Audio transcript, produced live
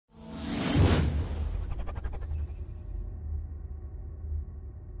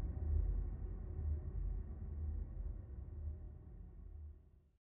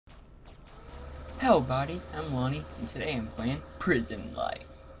Hello, buddy. I'm Lonnie, and today I'm playing Prison Life.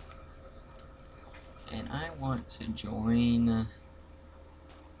 And I want to join.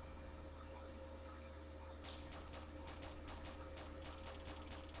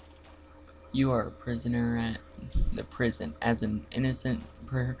 You are a prisoner at the prison. As an innocent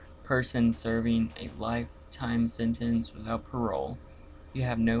person serving a lifetime sentence without parole, you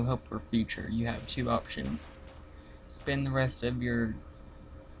have no hope or future. You have two options. Spend the rest of your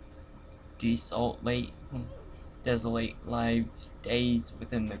desolate life days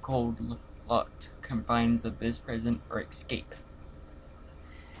within the cold, locked confines of this prison, or escape.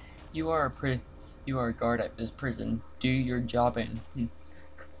 You are a guard at this prison. Do your job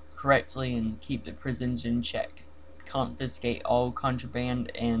correctly and keep the prisons in check. Confiscate all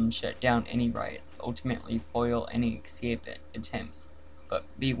contraband and shut down any riots. Ultimately, foil any escape attempts. But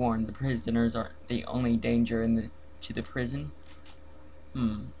be warned, the prisoners aren't the only danger to the prison.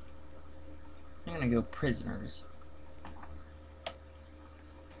 I'm gonna go prisoners.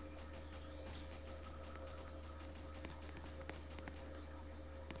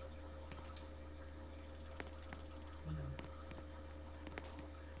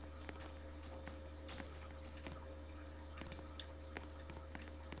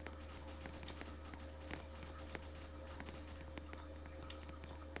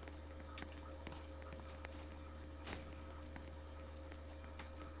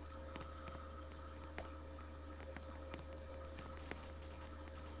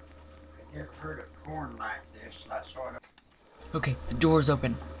 Never heard of corn like this. I sort of. Okay, the door's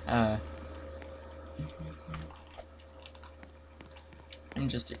open. I'm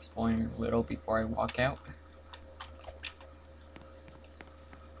just exploring a little before I walk out.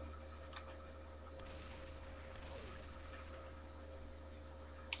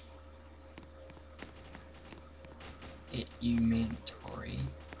 You mandatory.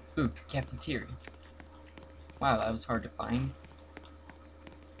 Ooh, cafeteria. Wow, that was hard to find.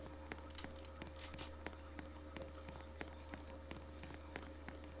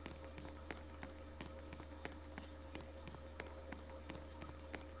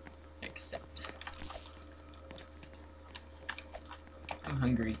 Accept. I'm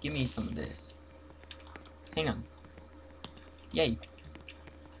hungry. Give me some of this. Hang on. Yay.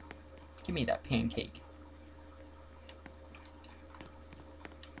 Give me that pancake.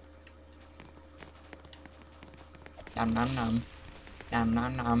 Nom nom nom. Nom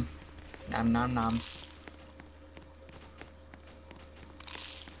nom nom. Nom nom nom.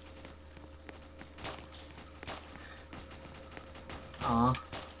 Aw.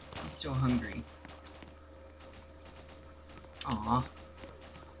 I'm still hungry. Aw.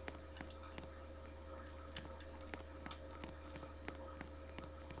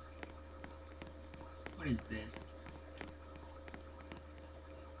 What is this?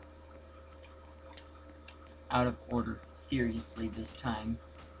 Out of order. Seriously, this time.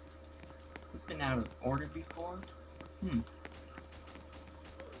 It's been out of order before?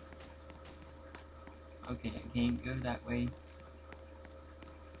 Okay, I can't go that way.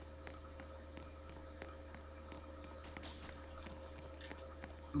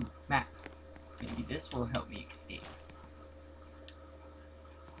 Ooh, map. Maybe this will help me escape.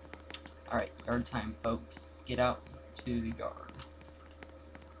 Alright, yard time, folks. Get out to the yard.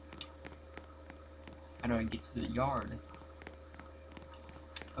 How do I get to the yard?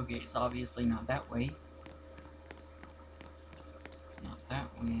 Okay, it's obviously not that way. Not that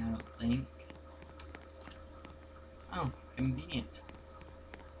way, I don't think. Oh, convenient.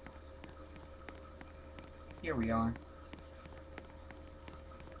 Here we are.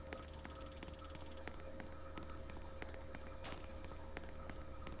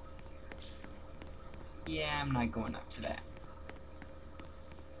 Yeah, I'm not going up to that.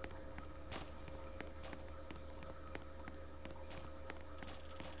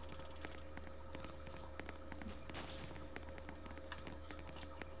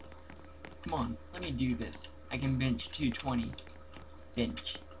 Come on, let me do this. I can bench 220.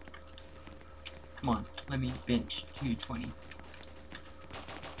 Bench. Come on, let me bench 220.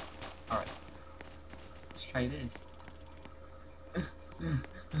 Alright. Let's try this.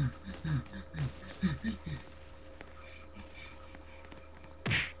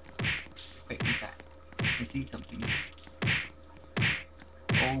 Wait, what's that? I see something.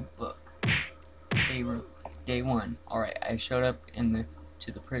 Old book. Day 1. Alright, I showed up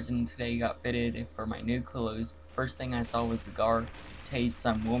to the prison today, got fitted for my new clothes. First thing I saw was the guard tase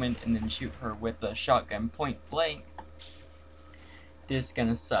some woman and then shoot her with a shotgun point blank. This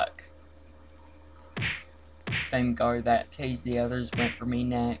gonna suck. Same guard that tased the others went for me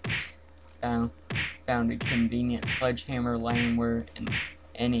next. Found a convenient sledgehammer laying where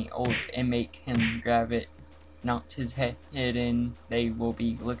any old inmate can grab it, knocked his head in. They will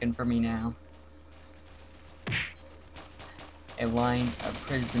be looking for me now. A line of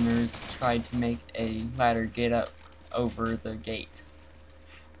prisoners tried to make a ladder get up over the gate.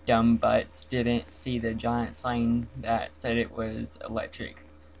 Dumb butts didn't see the giant sign that said it was electric.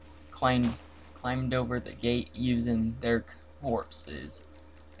 Climbed over the gate using their corpses.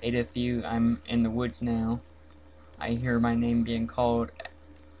 Ate a few. I'm in the woods now. I hear my name being called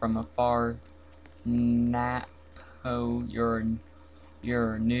from afar. Napo,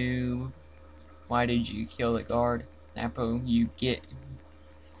 you're new. Why did you kill the guard? Napo,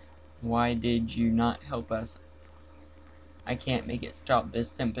 why did you not help us? I can't make it stop this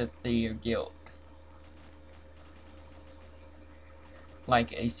sympathy or guilt.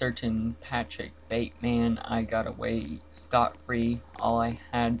 Like a certain Patrick Bateman, I got away scot-free. All I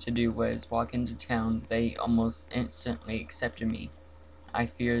had to do was walk into town. They almost instantly accepted me. I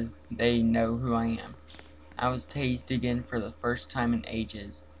fear they know who I am. I was tased again for the first time in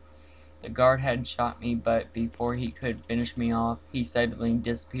ages. The guard had shot me, but before he could finish me off, he suddenly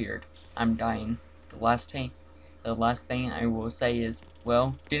disappeared. I'm dying. The last thing I will say is,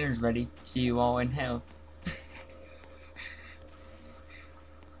 well, dinner's ready. See you all in hell.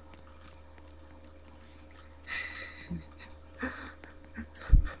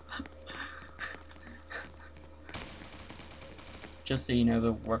 Just so you know,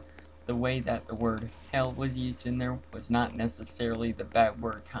 the way that the word hell was used in there was not necessarily the bad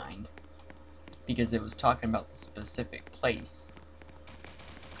word kind, because it was talking about the specific place.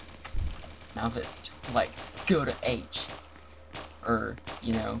 Now if it's like, go to H, or,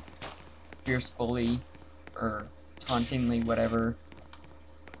 you know, fiercefully, or tauntingly, whatever,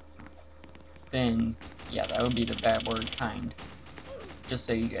 then, yeah, that would be the bad word kind. Just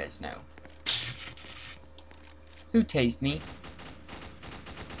so you guys know. Who tased me?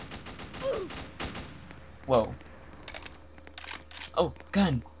 Whoa. Oh,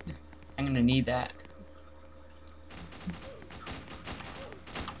 gun! I'm gonna need that.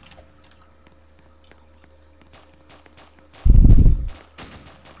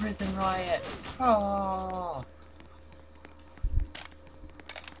 Prison Riot! Oh!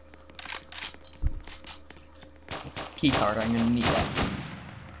 Keycard, I'm gonna need that.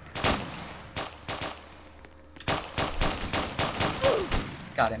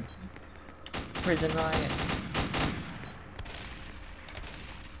 Got him. Prison Riot.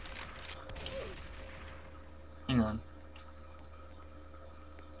 Hang on.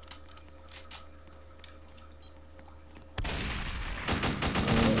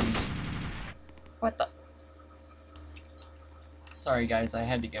 What the? Sorry guys, I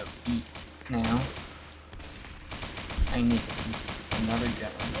had to go eat now. I need another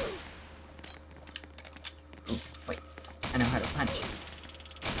gun. Ooh, wait. I know how to punch.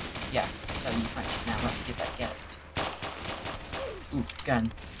 Yeah, that's how you punch. Now let me get that guest. Ooh,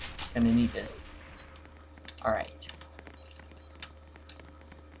 gun. Gonna need this. Alright.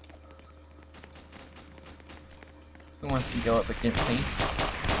 Who wants to go up against me?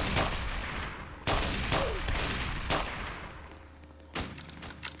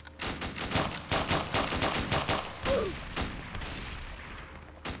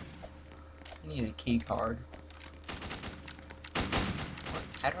 I need a key card.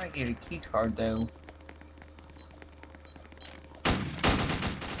 How do I get a key card though?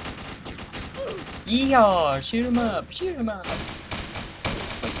 Yeehaw! Shoot him up! Shoot him up!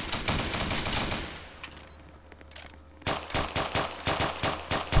 Wait.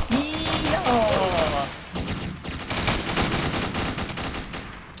 Yeehaw!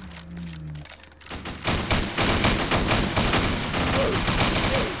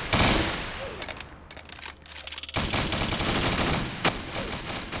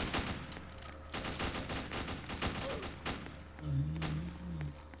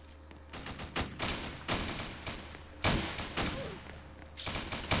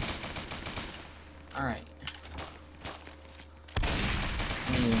 Alright.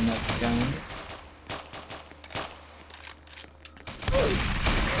 I need another gun.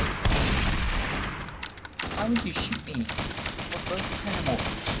 Why would you shoot me? We're both criminals.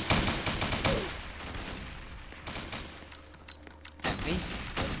 At least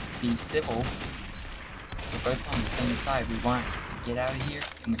be civil. We're both on the same side. We want to get out of here,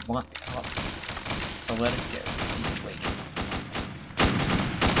 and we want the cops to let us go, basically.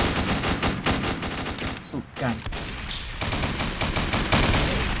 Ooh, gun.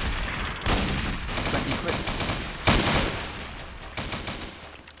 Let me quit.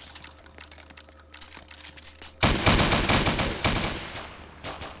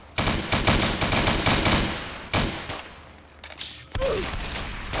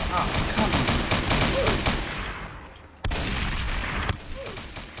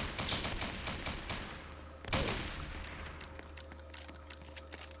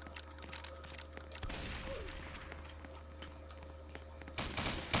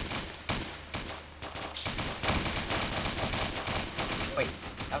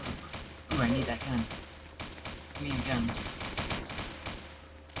 That was a... Ooh, I need that gun. Give me a gun.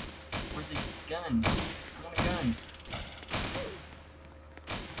 Where's his gun? I want a gun.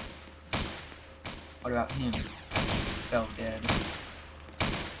 What about him? I just fell dead.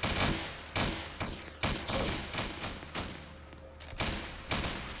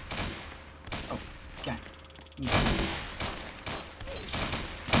 Oh, gun. Need a gun.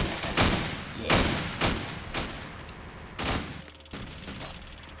 Yeah.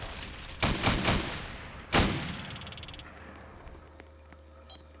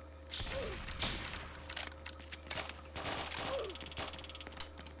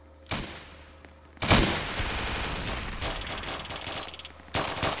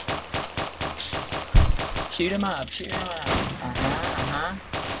 Shoot him up, shoot him up.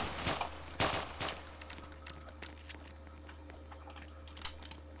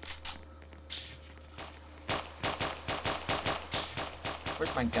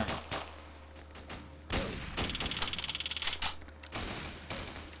 Where's my gun?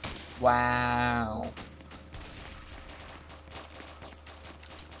 Wow.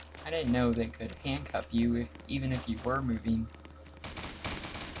 I didn't know they could handcuff you even if you were moving.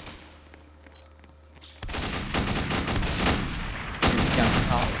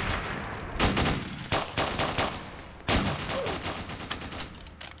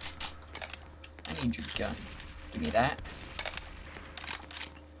 I need your gun. Give me that.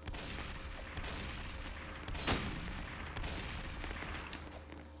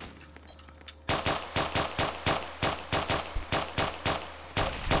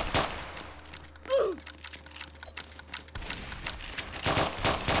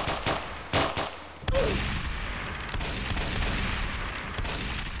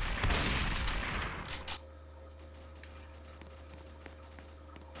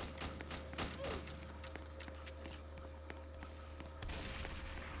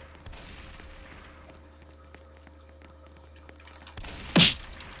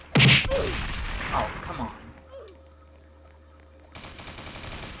 Oh, come on.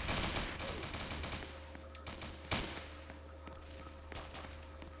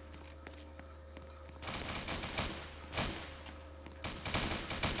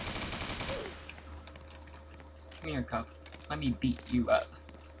 Come here, cup. Let me beat you up.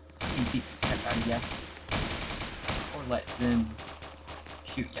 Let me beat the crap out of ya. Or let them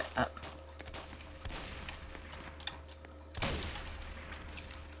shoot ya up.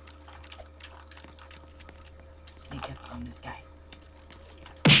 Sneak up on this guy.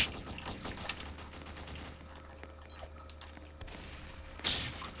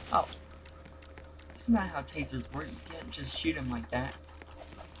 Oh. Isn't that how tasers work? You can't just shoot them like that.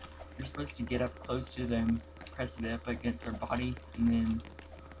 You're supposed to get up close to them, press it up against their body, and then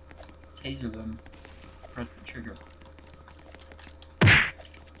taser them. Press the trigger.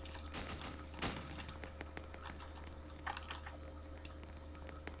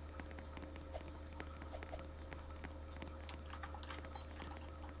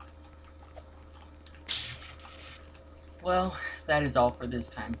 Well, that is all for this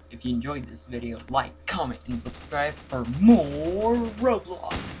time. If you enjoyed this video, like, comment, and subscribe for more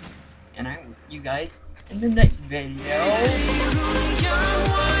Roblox. And I will see you guys in the next video.